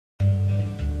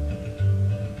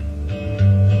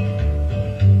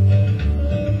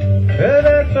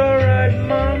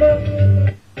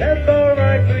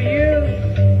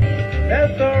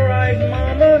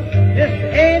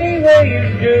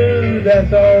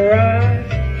that's alright.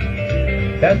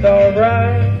 That's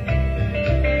alright.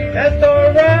 That's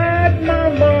alright, my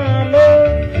mama,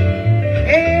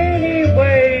 any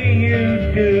way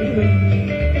you do.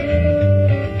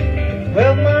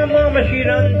 Well, my mama, she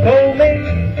done told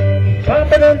me,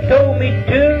 Papa done told me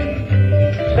too.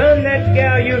 Son, that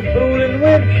gal you're fooling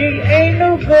with, she ain't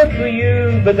no good for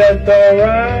you. But that's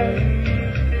alright.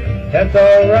 That's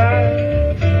alright.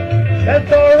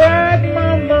 That's alright,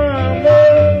 my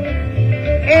mama,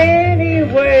 any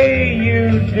way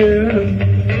you do.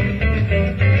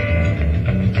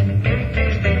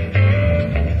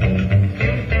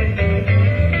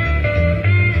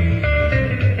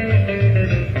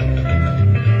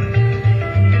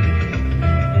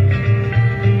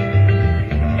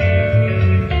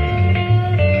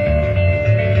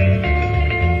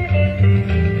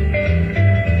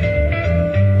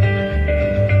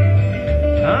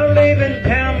 I'm leaving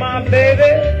town, my baby,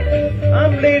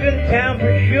 I'm leaving town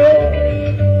for sure.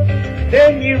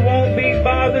 Then you won't be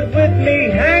bothered with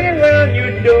me hanging around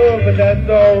your door. But that's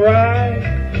alright,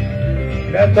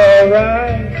 that's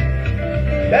alright,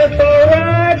 that's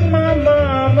alright, my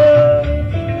mama,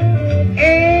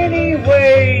 any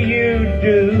way you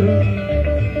do.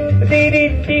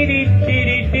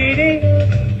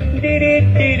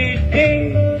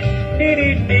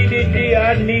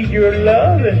 I need your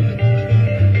loving.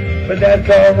 But that's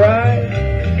alright,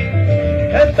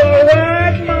 that's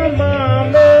alright, my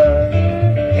mama,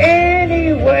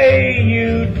 any way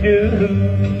you do.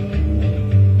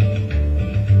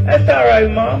 That's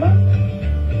alright, mama.